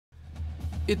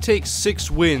It takes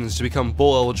 6 wins to become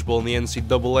bowl eligible in the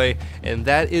NCAA, and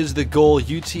that is the goal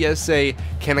UTSA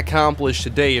can accomplish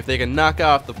today if they can knock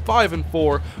off the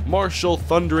 5-4 Marshall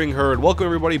Thundering Herd. Welcome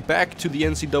everybody back to the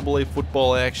NCAA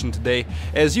football action today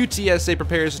as UTSA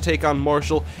prepares to take on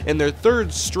Marshall in their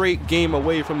 3rd straight game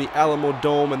away from the Alamo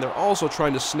Dome, and they're also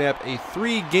trying to snap a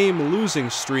 3-game losing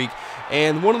streak.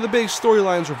 And one of the big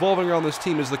storylines revolving around this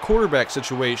team is the quarterback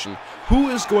situation. Who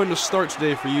is going to start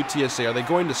today for UTSA? Are they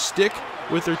going to stick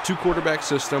with their 2-quarterback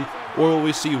system, or will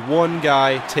we see one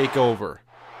guy take over?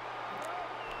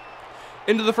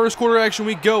 Into the first quarter action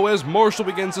we go as Marshall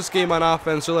begins this game on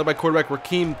offense. They're led by quarterback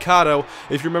Rakeem Cotto.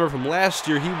 If you remember from last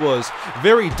year, he was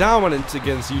very dominant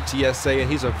against UTSA, and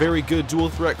he's a very good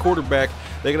dual-threat quarterback.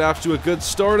 They get off to a good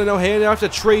start, and now hand off to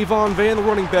Trayvon Van, the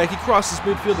running back. He crosses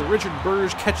midfield, and Richard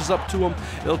Burge catches up to him.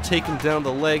 They'll take him down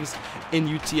the legs in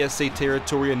UTSA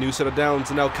territory, a new set of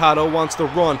downs, and now Cotto wants to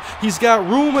run. He's got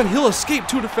room, and he'll escape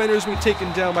 2 defenders and be taken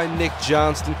down by Nick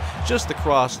Johnston just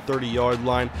across the 30-yard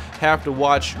line. Have to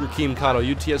watch Rakeem Cotto.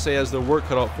 UTSA has their work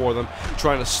cut out for them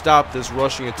trying to stop this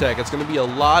rushing attack. It's going to be a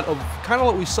lot of kind of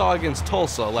what we saw against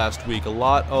Tulsa last week, a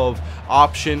lot of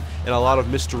option and a lot of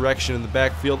misdirection in the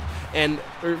backfield. And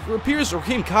it appears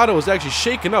Rakeem Cotto is actually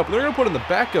shaken up. They're going to put in the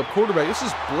backup quarterback. This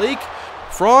is Blake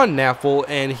Frauenapfel,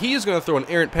 and he's going to throw an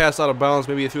errant pass out of bounds.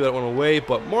 Maybe he threw that one away,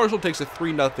 but Marshall takes a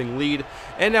 3-0 lead.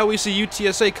 And now we see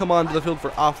UTSA come onto the field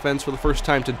for offense for the first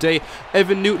time today.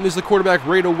 Evan Newton is the quarterback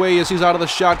right away as he's out of the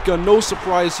shotgun. No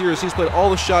surprise here as he's played all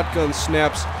the shotgun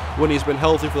snaps when he's been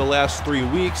healthy for the last 3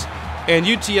 weeks. And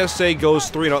UTSA goes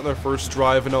 3-0 in their first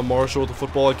drive, and now Marshall with the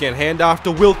football again. Handoff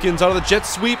to Wilkins out of the jet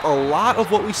sweep. A lot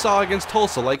of what we saw against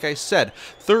Tulsa, like I said.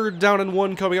 3rd down and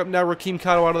 1 coming up now. Rakeem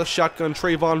Cotto out of the shotgun.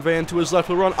 Trayvon Van to his left.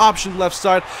 He'll run option left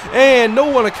side, and no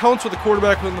one accounts for the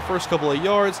quarterback within the first couple of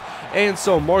yards. And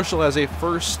so Marshall has a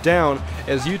first down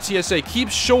as UTSA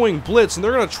keeps showing blitz, and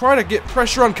they're going to try to get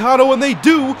pressure on Cotto, and they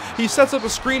do. He sets up a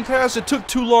screen pass. It took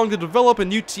too long to develop,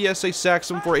 and UTSA sacks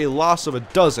him for a loss of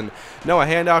 12. Now a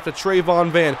handoff to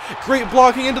Trayvon Van. Great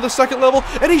blocking into the second level,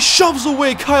 and he shoves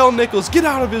away Kyle Nichols. Get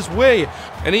out of his way.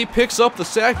 And he picks up the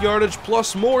sack yardage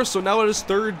plus more, so now it is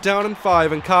 3rd down and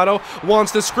 5, and Cotto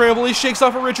wants to scramble. He shakes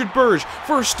off a Richard Burge.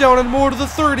 1st down and more to the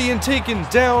 30, and taken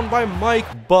down by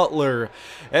Mike Butler.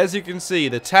 As you can see,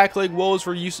 the tackling woes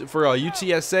for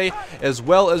UTSA, as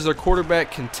well as their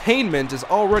quarterback containment, is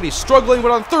already struggling,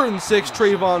 but on 3rd and 6,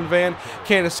 Trayvon Van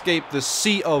can't escape the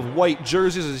sea of white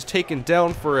jerseys as he's taken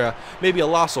down for maybe a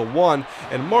loss of 1,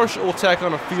 and Marshall will tack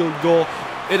on a field goal.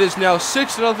 It is now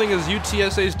 6-0 as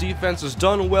UTSA's defense has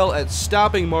done well at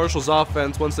stopping Marshall's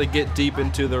offense once they get deep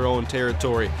into their own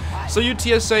territory. So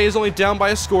UTSA is only down by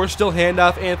a score. Still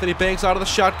handoff Anthony Banks out of the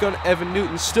shotgun. Evan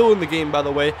Newton still in the game, by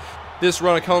the way. This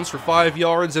run accounts for 5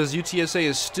 yards as UTSA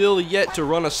is still yet to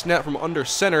run a snap from under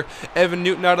center. Evan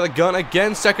Newton out of the gun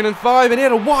again, 2nd and 5, and he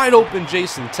had a wide open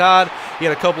Jason Todd. He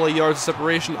had a couple of yards of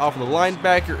separation off of the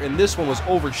linebacker, and this one was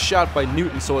overshot by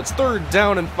Newton, so it's 3rd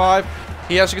down and 5.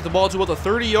 He has to get the ball to about the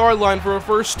 30-yard line for a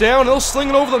first down. He'll sling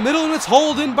it over the middle, and it's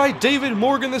hauled in by David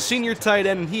Morgan, the senior tight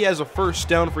end, and he has a first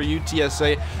down for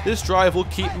UTSA. This drive will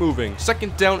keep moving.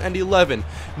 2nd down and 11.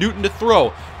 Newton to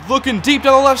throw. Looking deep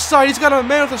down the left side. He's got a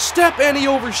man with a step, and he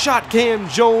overshot Cam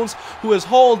Jones, who has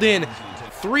hauled in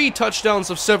 3 touchdowns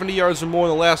of 70 yards or more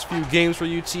in the last few games for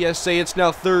UTSA. It's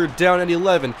now 3rd down and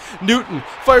 11. Newton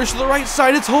fires to the right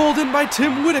side. It's hauled in by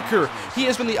Tim Whitaker. He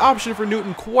has been the option for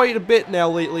Newton quite a bit now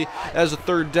lately as a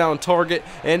 3rd down target.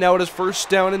 And now it is 1st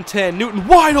down and 10. Newton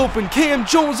wide open. Cam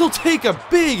Jones, he'll take a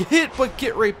big hit, but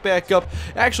get right back up.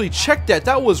 Actually, check that.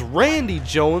 That was Randy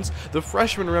Jones, the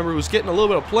freshman, remember, who's getting a little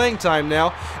bit of playing time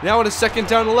now. Now it is 2nd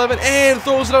down and 11, and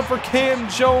throws it up for Cam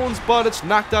Jones, but it's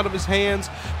knocked out of his hands.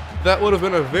 That would have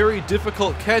been a very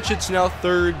difficult catch. It's now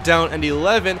 3rd down and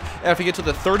 11 after you get to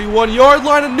the 31-yard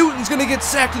line, and Newton's going to get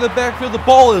sacked in the backfield. The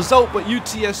ball is out, but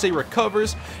UTSA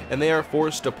recovers, and they are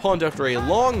forced to punt after a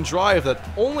long drive that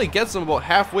only gets them about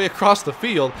halfway across the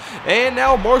field. And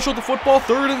now Marshall the football,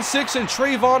 3rd and 6, and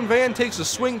Trayvon Van takes a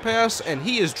swing pass, and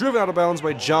he is driven out of bounds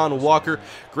by John Walker.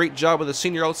 Great job with the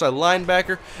senior outside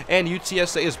linebacker, and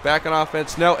UTSA is back on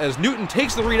offense now as Newton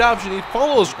takes the read option. He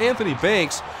follows Anthony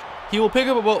Banks. He will pick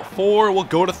up about 4, will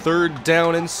go to 3rd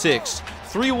down and 6.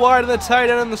 3 wide in the tight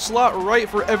end in the slot right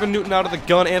for Evan Newton out of the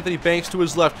gun. Anthony Banks to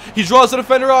his left. He draws the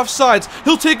defender off sides.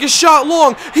 He'll take a shot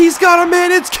long. He's got a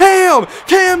man. It's Cam.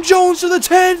 Cam Jones to the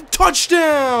 10.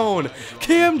 Touchdown.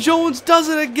 Cam Jones does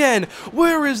it again.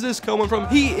 Where is this coming from?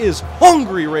 He is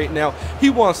hungry right now. He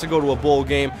wants to go to a bowl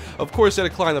game. Of course, they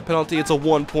decline the penalty. It's a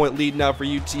 1-point lead now for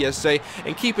UTSA.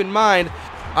 And keep in mind,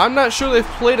 I'm not sure they've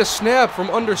played a snap from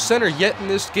under center yet in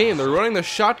this game. They're running the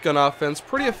shotgun offense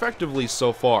pretty effectively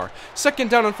so far. 2nd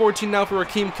down and 14 now for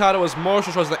Rakeem Cotto as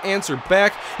Marshall tries to answer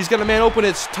back. He's got a man open.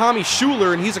 It's Tommy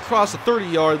Schuler, and he's across the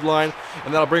 30-yard line,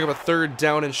 and that'll bring up a 3rd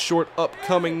down and short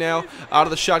upcoming now. Out of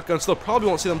the shotgun, still probably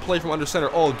won't see them play from under center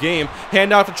all game.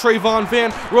 Hand out to Trayvon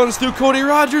Van, runs through Cody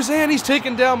Rogers, and he's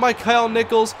taken down by Kyle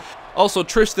Nichols. Also,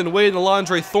 Tristan Wade and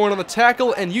Alondre Thorne on the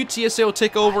tackle, and UTSA will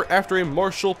take over after a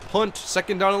Marshall punt.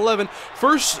 2nd down 11.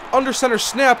 First under center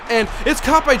snap, and it's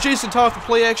caught by Jason Toth for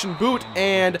play action boot,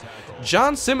 and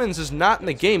John Simmons is not in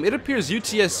the game. It appears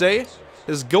UTSA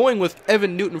is going with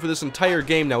Evan Newton for this entire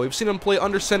game now. We've seen him play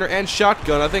under center and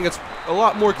shotgun. I think it's a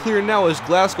lot more clear now as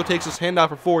Glasgow takes his handoff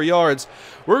for 4 yards.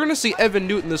 We're going to see Evan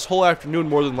Newton this whole afternoon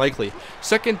more than likely.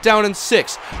 2nd down and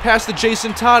 6. Pass to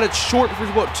Jason Todd. It's short for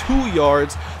about 2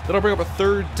 yards. That'll bring up a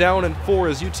 3rd down and 4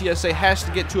 as UTSA has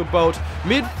to get to about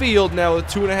midfield now with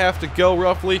 2.5 to go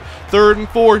roughly. 3rd and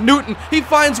 4. Newton, he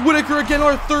finds Whitaker again.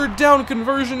 Our 3rd down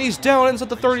conversion. He's down inside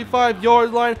the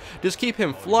 35-yard line. Just keep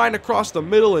him flying across the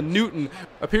middle, and Newton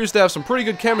appears to have some pretty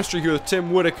good chemistry here with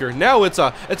Tim Whitaker. Now it's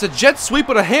a jet sweep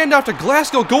with a handoff to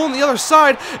Glasgow going the other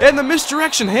side, and the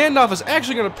misdirection handoff is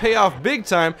actually going to pay off big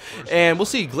time, and we'll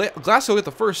see Glasgow get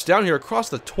the 1st down here across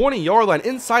the 20-yard line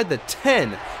inside the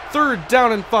 10. 3rd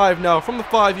down and 5 now from the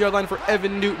 5-yard line for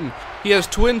Evan Newton. He has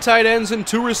twin tight ends and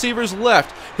 2 receivers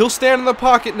left. He'll stand in the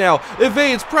pocket now.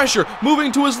 Evades pressure.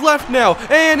 Moving to his left now.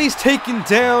 And he's taken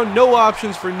down. No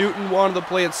options for Newton. Wanted to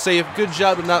play it safe. Good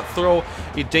job to not throw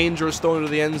a dangerous throw into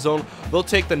the end zone. They'll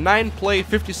take the 9-play,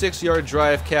 56-yard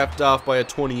drive capped off by a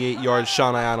 28-yard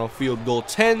Sean Iano field goal.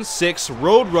 10-6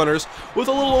 Roadrunners with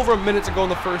a little over a minute to go in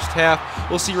the first half.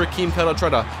 We'll see Rakeem Cotto try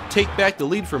to take back the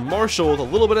lead from Marshall with a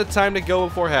little bit of time to go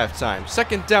before halftime.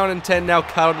 2nd down and 10 now.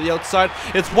 Cotto to the outside.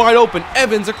 It's wide open.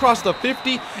 Evans across the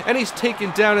 50, and he's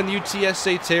taken down in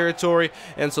UTSA territory,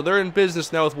 and so they're in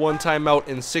business now with 1 timeout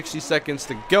and 60 seconds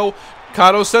to go.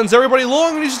 Cotto sends everybody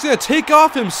long, and he's just going to take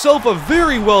off himself a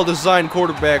very well-designed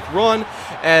quarterback run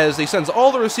as he sends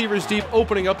all the receivers deep,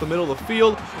 opening up the middle of the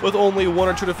field with only 1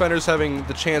 or 2 defenders having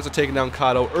the chance of taking down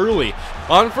Cotto early.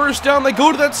 On 1st down, they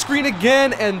go to that screen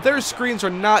again, and their screens are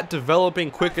not developing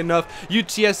quick enough.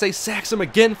 UTSA sacks him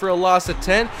again for a loss of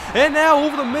 10, and now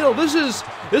over the middle.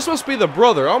 This must be the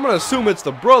brother. I'm going to assume it's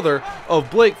the brother of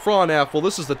Blake Frauenapfel.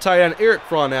 This is the tight end, Eric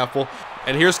Frauenapfel.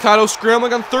 And here's Cotto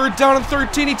scrambling on 3rd down and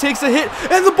 13. He takes a hit,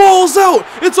 and the ball's out.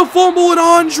 It's a fumble, and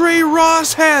Andre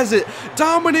Ross has it.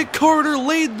 Dominic Carter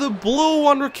laid the blow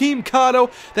on Rakeem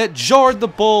Cotto that jarred the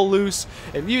ball loose.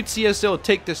 And UTSA will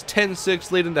take this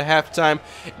 10-6 lead into halftime.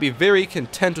 Be very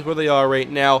content with where they are right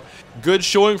now. Good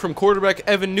showing from quarterback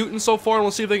Evan Newton so far, and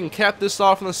we'll see if they can cap this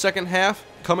off in the second half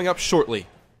coming up shortly.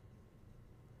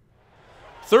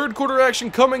 3rd quarter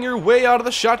action coming your way out of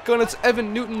the shotgun. It's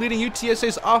Evan Newton leading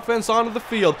UTSA's offense onto the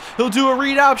field. He'll do a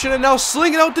read option and now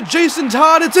sling it out to Jason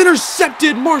Todd. It's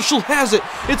intercepted. Marshall has it.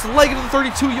 It's legged to the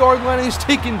 32-yard line, and he's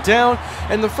taken down.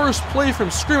 And the first play from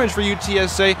scrimmage for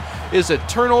UTSA is a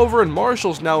turnover, and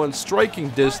Marshall's now in striking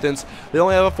distance. They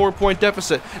only have a 4-point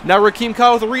deficit. Now Rakeem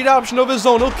Cotto with a read option of his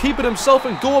own. He'll keep it himself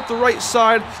and go up the right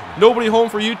side. Nobody home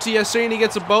for UTSA, and he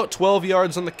gets about 12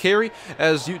 yards on the carry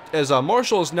as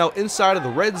Marshall is now inside of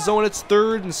the red zone. It's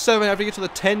 3rd and 7 after you get to the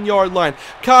 10-yard line.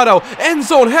 Cotto, end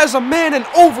zone, has a man and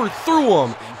overthrew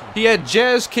him. He had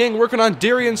Jazz King working on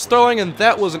Darian Sterling, and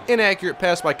that was an inaccurate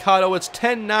pass by Cotto. It's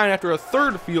 10-9 after a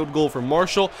 3rd field goal for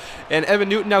Marshall. And Evan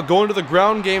Newton now going to the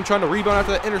ground game, trying to rebound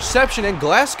after that interception. And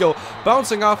Glasgow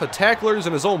bouncing off of tacklers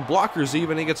and his own blockers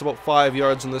even. He gets about 5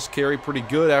 yards in this carry. Pretty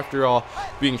good after all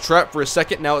being trapped for a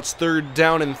second. Now it's 3rd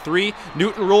down and 3.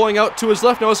 Newton rolling out to his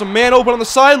left. Now has a man open on the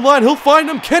sideline. He'll find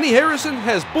him. Kenny Harrison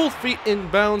has both feet in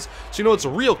bounds, so you know it's a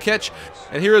real catch.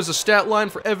 And here is the stat line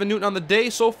for Evan Newton on the day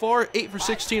so far. 8 for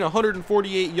 16.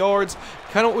 148 yards.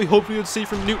 Kind of what we hoped we would see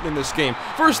from Newton in this game.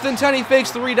 1st and 10, he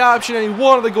fakes the read option, and he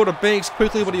wanted to go to Banks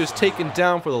quickly, but he was taken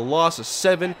down for the loss of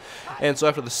 7. And so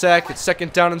after the sack, it's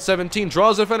 2nd down and 17.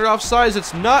 Draws the defender off sides.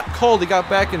 It's not called. He got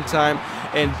back in time.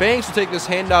 And Banks will take this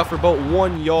handoff for about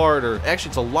 1 yard, or actually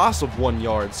it's a loss of 1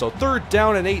 yard. So 3rd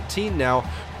down and 18 now.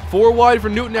 4 wide for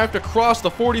Newton after cross the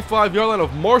 45-yard line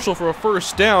of Marshall for a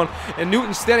 1st down. And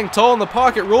Newton standing tall in the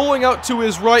pocket, rolling out to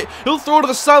his right. He'll throw to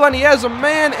the sideline. He has a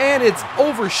man, and it's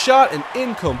overshot and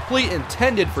incomplete,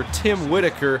 intended for Tim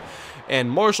Whitaker. and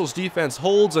Marshall's defense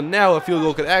holds, and now a field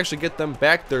goal could actually get them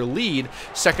back their lead.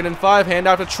 2nd and 5, hand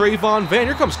out to Trayvon Van.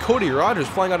 Here comes Cody Rogers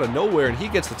flying out of nowhere, and he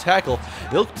gets the tackle.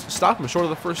 They'll stop him short of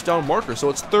the first down marker, so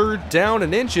it's 3rd down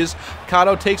and inches.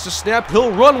 Cotto takes a snap,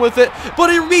 he'll run with it,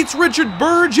 but he meets Richard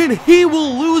Burge, and he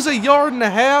will lose 1.5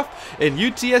 yards, and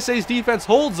UTSA's defense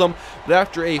holds them. But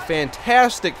after a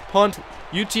fantastic punt,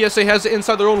 UTSA has it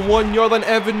inside their own 1-yard line.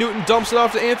 Evan Newton dumps it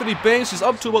off to Anthony Banks. He's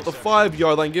up to about the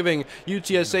 5-yard line, giving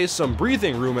UTSA some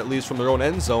breathing room, at least from their own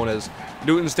end zone, as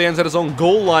Newton stands at his own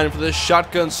goal line for this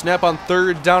shotgun snap on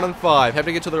 3rd down and 5. Have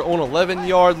to get to their own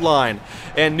 11-yard line.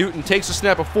 And Newton takes a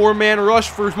snap, a 4-man rush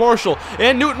for Marshall.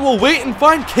 And Newton will wait and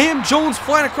find Cam Jones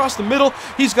flying across the middle.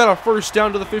 He's got a 1st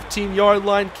down to the 15-yard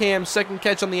line. Cam's 2nd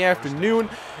catch on the afternoon.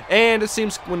 And it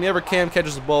seems whenever Cam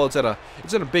catches the ball, it's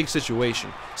in a big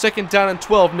situation. 2nd down and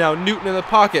 12 now. Newton in the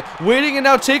pocket, waiting and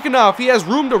now taking off. He has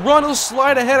room to run. He'll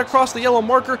slide ahead across the yellow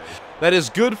marker. That is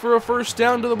good for a 1st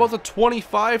down to about the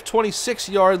 25,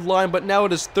 26-yard line, but now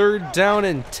it is 3rd down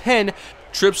and 10.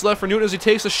 Trips left for Newton as he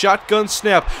takes a shotgun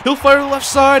snap. He'll fire to the left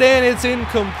side, and it's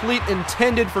incomplete,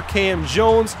 intended for Cam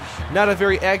Jones. Not a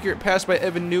very accurate pass by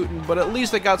Evan Newton, but at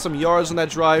least they got some yards on that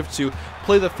drive to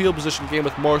play the field position game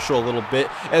with Marshall a little bit.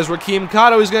 As Raheem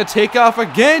Cotto is going to take off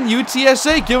again.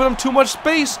 UTSA giving him too much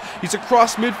space. He's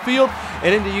across midfield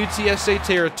and into UTSA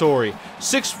territory.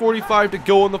 6:45 to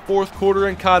go in the 4th quarter,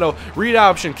 and Cotto, read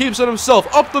option, keeps it himself,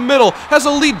 up the middle, has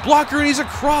a lead blocker, and he's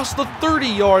across the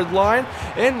 30-yard line.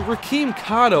 And Raheem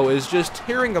Cotto is just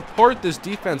tearing apart this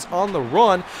defense on the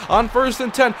run on 1st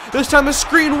and 10. This time the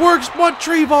screen works, but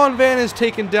Trayvon Van is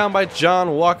taken down by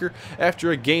John Walker after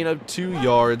a gain of 2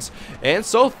 yards. And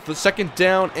so the 2nd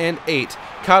down and 8.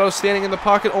 Cotto standing in the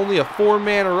pocket, only a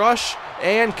 4-man rush.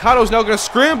 And Cotto's now going to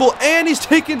scramble, and he's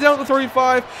taken down at the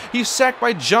 35. He's sacked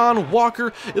by John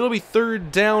Walker. It'll be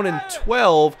 3rd down and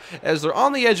 12 as they're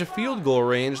on the edge of field goal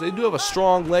range. They do have a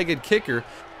strong-legged kicker,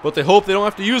 but they hope they don't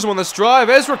have to use him on this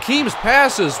drive, as Raheem's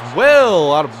pass is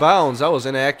well out of bounds. That was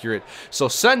inaccurate. So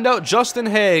send out Justin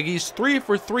Haig. He's 3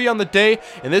 for 3 on the day,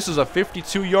 and this is a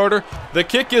 52-yarder. The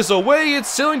kick is away. It's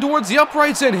sailing towards the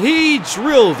uprights, and he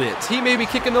drilled it. He may be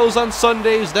kicking those on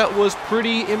Sundays. That was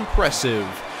pretty impressive.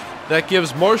 That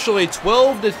gives Marshall a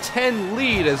 12-10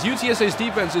 lead, as UTSA's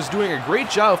defense is doing a great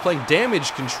job of playing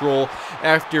damage control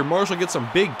after Marshall gets some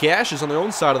big gashes on their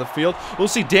own side of the field. We'll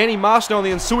see Danny Moss now on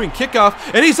the ensuing kickoff,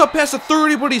 and he's up past the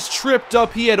 30, but he's tripped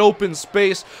up. He had open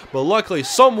space, but luckily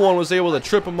someone was able to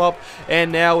trip him up, and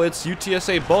now it's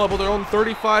UTSA ball up with their own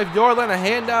 35-yard line. A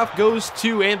handoff goes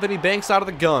to Anthony Banks out of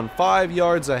the gun, 5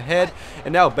 yards ahead,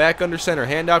 and now back under center.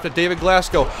 Handoff to David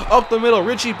Glasgow, up the middle.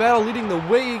 Richie Battle leading the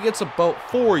way. He gets about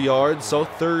 4 yards. So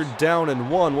 3rd down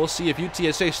and 1. We'll see if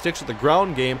UTSA sticks with the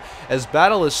ground game, as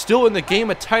Battle is still in the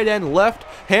game. A tight end left.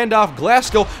 Handoff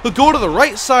Glasgow. He'll go to the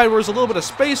right side where there's a little bit of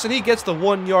space, and he gets the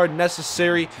 1 yard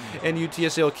necessary. And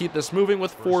UTSA will keep this moving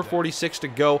with 4:46 to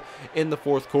go in the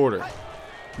 4th quarter.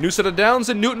 New set of downs,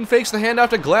 and Newton fakes the handoff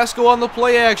to Glasgow on the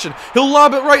play action. He'll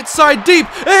lob it right side deep,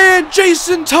 and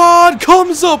Jason Todd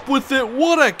comes up with it.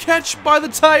 What a catch by the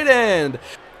tight end.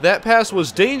 That pass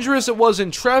was dangerous. It was in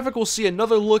traffic. We'll see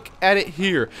another look at it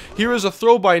here. Here is a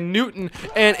throw by Newton,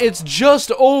 and it's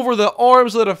just over the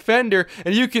arms of the defender,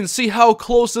 and you can see how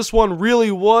close this one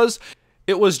really was.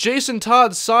 It was Jason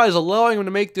Todd's size allowing him to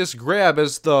make this grab,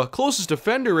 as the closest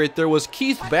defender right there was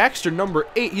Keith Baxter, number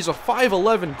 8. He's a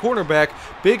 5'11 cornerback.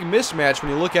 Big mismatch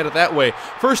when you look at it that way.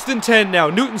 1st and 10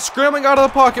 now. Newton scrambling out of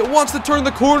the pocket, wants to turn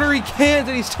the corner. He can't,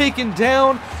 and he's taken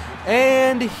down.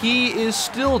 And he is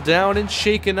still down and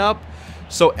shaken up.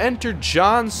 So enter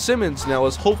John Simmons now,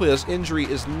 as hopefully this injury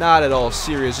is not at all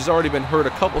serious. He's already been hurt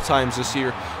a couple times this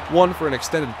year, one for an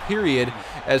extended period.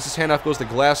 As this handoff goes to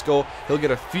Glasgow, he'll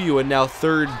get a few, and now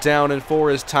 3rd down and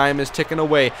 4 as time is ticking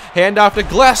away. Handoff to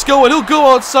Glasgow, and he'll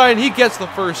go outside, and he gets the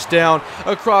 1st down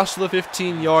across the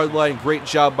 15-yard line. Great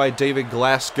job by David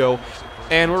Glasgow.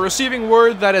 And we're receiving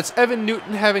word that it's Evan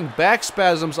Newton having back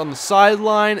spasms on the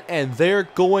sideline, and they're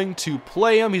going to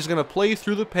play him. He's going to play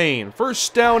through the pain.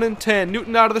 1st down and 10.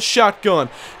 Newton out of the shotgun.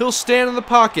 He'll stand in the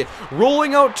pocket,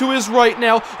 rolling out to his right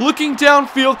now, looking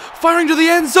downfield, firing to the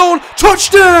end zone.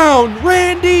 Touchdown!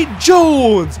 Randy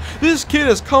Jones! This kid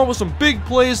has come with some big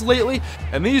plays lately,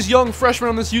 and these young freshmen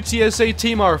on this UTSA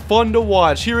team are fun to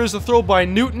watch. Here is the throw by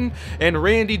Newton, and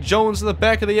Randy Jones in the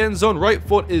back of the end zone. Right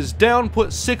foot is down,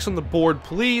 put 6 on the board.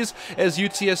 board, please, as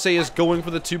UTSA is going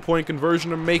for the 2-point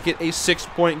conversion to make it a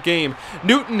 6-point game.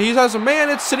 Newton, he has a man,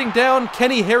 it's sitting down.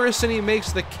 Kenny Harrison, he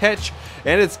makes the catch,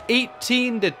 and it's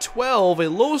 18-12, a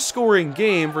low-scoring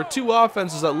game for two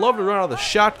offenses that love to run out of the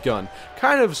shotgun.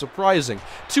 Kind of surprising.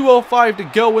 2:05 to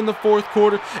go in the fourth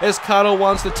quarter as Cotto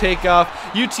wants to take off.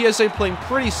 UTSA playing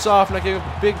pretty soft, not giving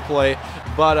up a big play,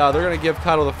 but they're going to give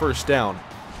Cotto the first down.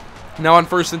 Now on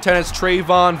 1st and 10, it's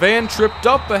Trayvon Van tripped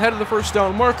up ahead of the first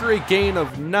down marker, a gain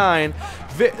of 9.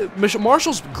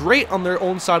 Marshall's great on their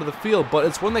own side of the field, but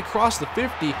it's when they cross the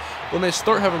 50 when they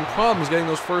start having problems getting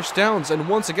those first downs, and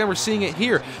once again we're seeing it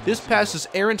here. This pass is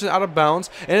errant and out of bounds,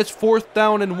 and it's 4th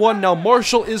down and 1. Now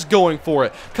Marshall is going for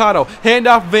it. Cotto,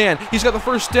 handoff Van, he's got the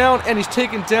first down, and he's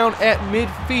taken down at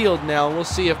midfield now, and we'll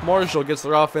see if Marshall gets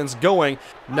their offense going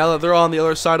now that they're on the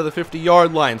other side of the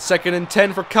 50-yard line. 2nd and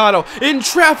 10 for Cotto, in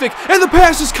traffic, and the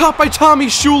pass is caught by Tommy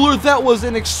Schuler. That was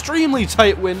an extremely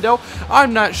tight window.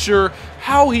 I'm not sure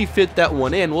how he fit that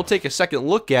one in. We'll take a second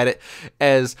look at it.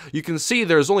 As you can see,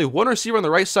 there's only one receiver on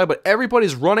the right side, but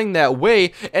everybody's running that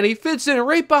way, and he fits in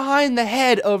right behind the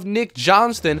head of Nick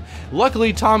Johnston.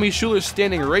 Luckily, Tommy Schuler's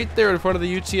standing right there in front of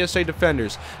the UTSA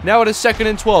defenders. Now it is 2nd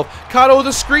and 12. Cotto with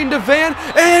a screen to Van,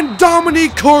 and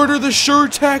Dominique Carter, the sure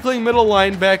tackling middle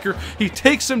linebacker. He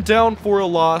takes him down for a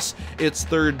loss. It's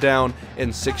 3rd down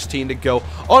and 16 to go.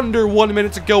 Under 1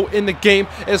 minute to go in the game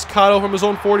as Cotto from his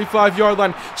own 45-yard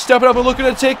line stepping up and looking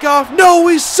to take off. No,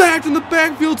 he's sacked in the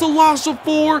backfield. It's a loss of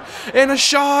 4, and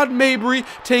Ashad Mabry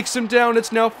takes him down.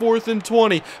 It's now 4th and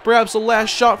 20. Perhaps the last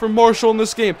shot for Marshall in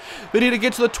this game. They need to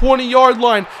get to the 20-yard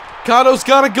line. Cotto's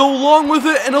got to go along with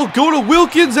it, and he'll go to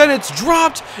Wilkins, and it's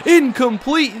dropped.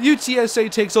 Incomplete.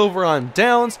 UTSA takes over on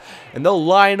downs, and they'll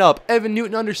line up Evan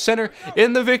Newton under center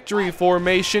in the victory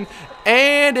formation,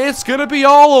 and it's going to be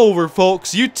all over,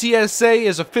 folks. UTSA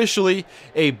is officially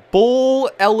a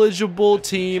bowl-eligible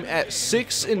team at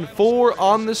 6-4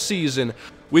 on the season.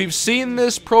 We've seen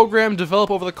this program develop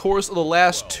over the course of the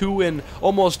last 2 and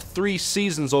almost 3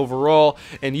 seasons overall,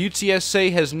 and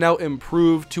UTSA has now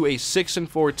improved to a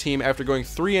 6-4 team after going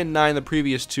 3-9 the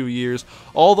previous 2 years.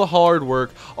 All the hard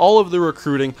work, all of the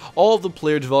recruiting, all of the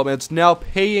player development, it's now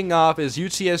paying off as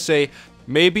UTSA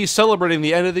may be celebrating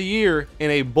the end of the year in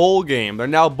a bowl game. They're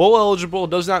now bowl eligible. It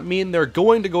does not mean they're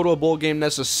going to go to a bowl game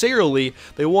necessarily.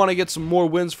 They want to get some more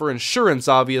wins for insurance,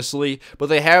 obviously, but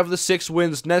they have the 6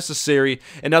 wins necessary,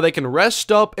 and now they can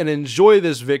rest up and enjoy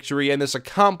this victory and this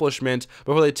accomplishment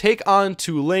before they take on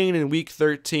Tulane in week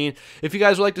 13. If you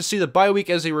guys would like to see the bye week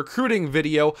as a recruiting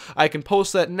video, I can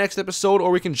post that next episode,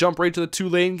 or we can jump right to the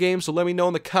Tulane game, so let me know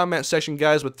in the comment section,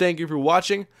 guys. But thank you for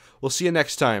watching. We'll see you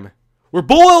next time. We're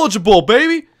bowl eligible,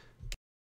 baby!